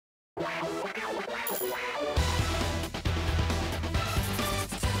Hello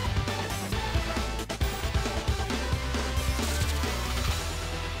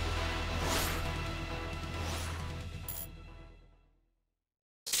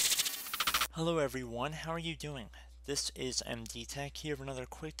everyone, how are you doing? This is MD Tech here with another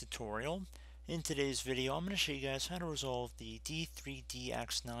quick tutorial. In today's video, I'm going to show you guys how to resolve the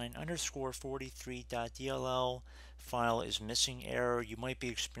D3DX9_43.dll file is missing error you might be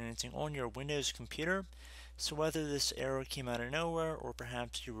experiencing on your Windows computer. So whether this error came out of nowhere or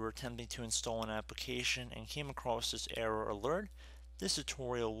perhaps you were attempting to install an application and came across this error alert, this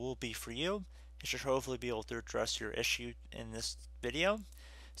tutorial will be for you. It should hopefully be able to address your issue in this video.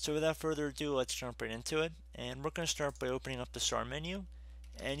 So without further ado, let's jump right into it. And we're going to start by opening up the start menu.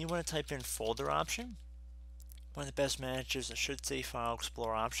 And you want to type in folder option. One of the best managers should say File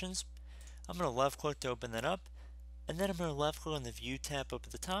Explorer options. I'm going to left click to open that up. And then I'm going to left click on the View tab up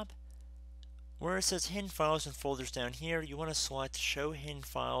at the top. Where it says Hidden Files and Folders down here, you want to select Show Hidden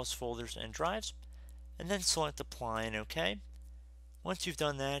Files, Folders, and Drives. And then select Apply and OK. Once you've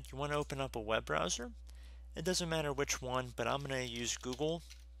done that, you want to open up a web browser. It doesn't matter which one, but I'm going to use Google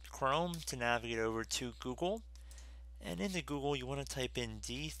Chrome to navigate over to Google, and into Google you want to type in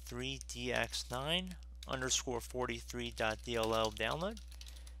D3DX9_43.dll download,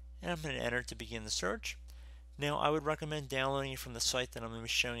 and I'm going to enter to begin the search. Now I would recommend downloading it from the site that I'm going to be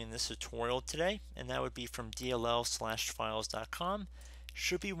showing in this tutorial today, and that would be from dll/files.com.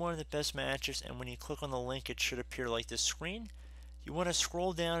 Should be one of the best matches, and when you click on the link it should appear like this screen. You want to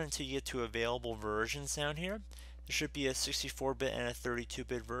scroll down until you get to available versions down here. There should be a 64-bit and a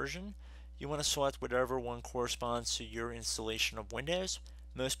 32-bit version. You want to select whatever one corresponds to your installation of Windows.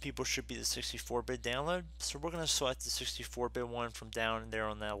 Most people should be the 64-bit download, so we're going to select the 64-bit one from down there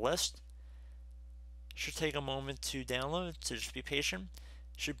on that list. Should take a moment to download, so just be patient.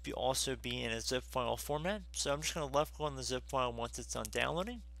 Should also be in a zip file format, so I'm just going to left click on the zip file once it's done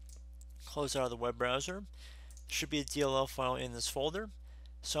downloading. Close out of the web browser. There should be a DLL file in this folder.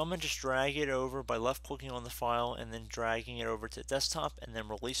 So I'm going to just drag it over by left clicking on the file and then dragging it over to the desktop and then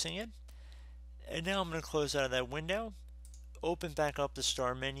releasing it. And now I'm going to close out of that window, open back up the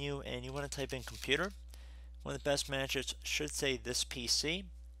start menu, and you want to type in computer. One of the best matches should say this PC.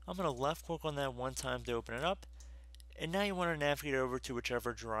 I'm going to left click on that one time to open it up. And now you want to navigate over to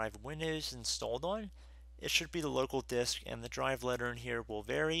whichever drive Windows is installed on. It should be the local disk, and the drive letter in here will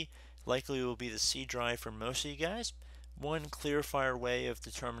vary. Likely it will be the C drive for most of you guys. One clear-fire way of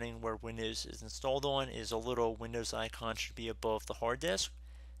determining where Windows is installed on is a little Windows icon should be above the hard disk.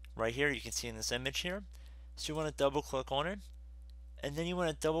 Right here, you can see in this image here. So you want to double-click on it, and then you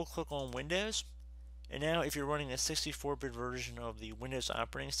want to double-click on Windows. And now if you're running a 64-bit version of the Windows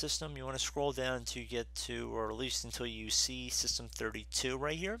operating system, you want to scroll down until you get to, or at least until you see System 32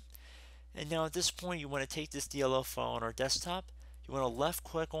 right here. And now at this point, you want to take this DLL file on our desktop. You want to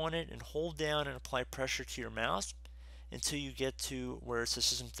left-click on it and hold down and apply pressure to your mouse until you get to where it says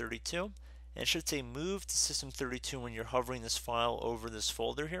System 32, and it should say move to System 32 when you're hovering this file over this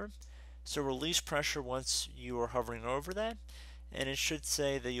folder here. So release pressure once you are hovering over that, and it should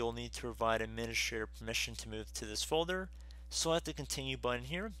say that you'll need to provide administrator permission to move to this folder. Select the continue button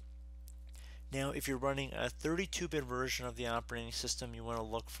here. Now if you're running a 32-bit version of the operating system, you want to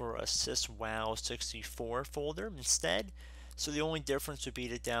look for a syswow64 folder instead. So the only difference would be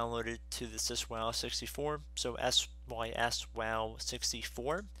to download it to the syswow64, so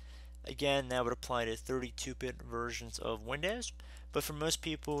syswow64. Again, that would apply to 32-bit versions of Windows, but for most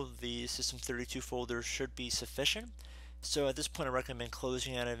people the System32 folder should be sufficient. So at this point I recommend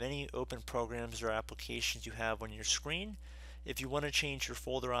closing out of any open programs or applications you have on your screen. If you want to change your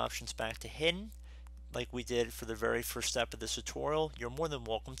folder options back to hidden, like we did for the very first step of this tutorial, you're more than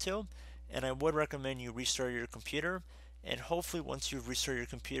welcome to, and I would recommend you restart your computer. And hopefully once you've restarted your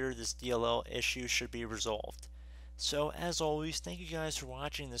computer, this DLL issue should be resolved. So as always, thank you guys for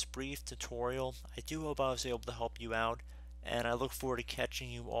watching this brief tutorial. I do hope I was able to help you out, and I look forward to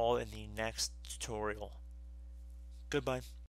catching you all in the next tutorial. Goodbye.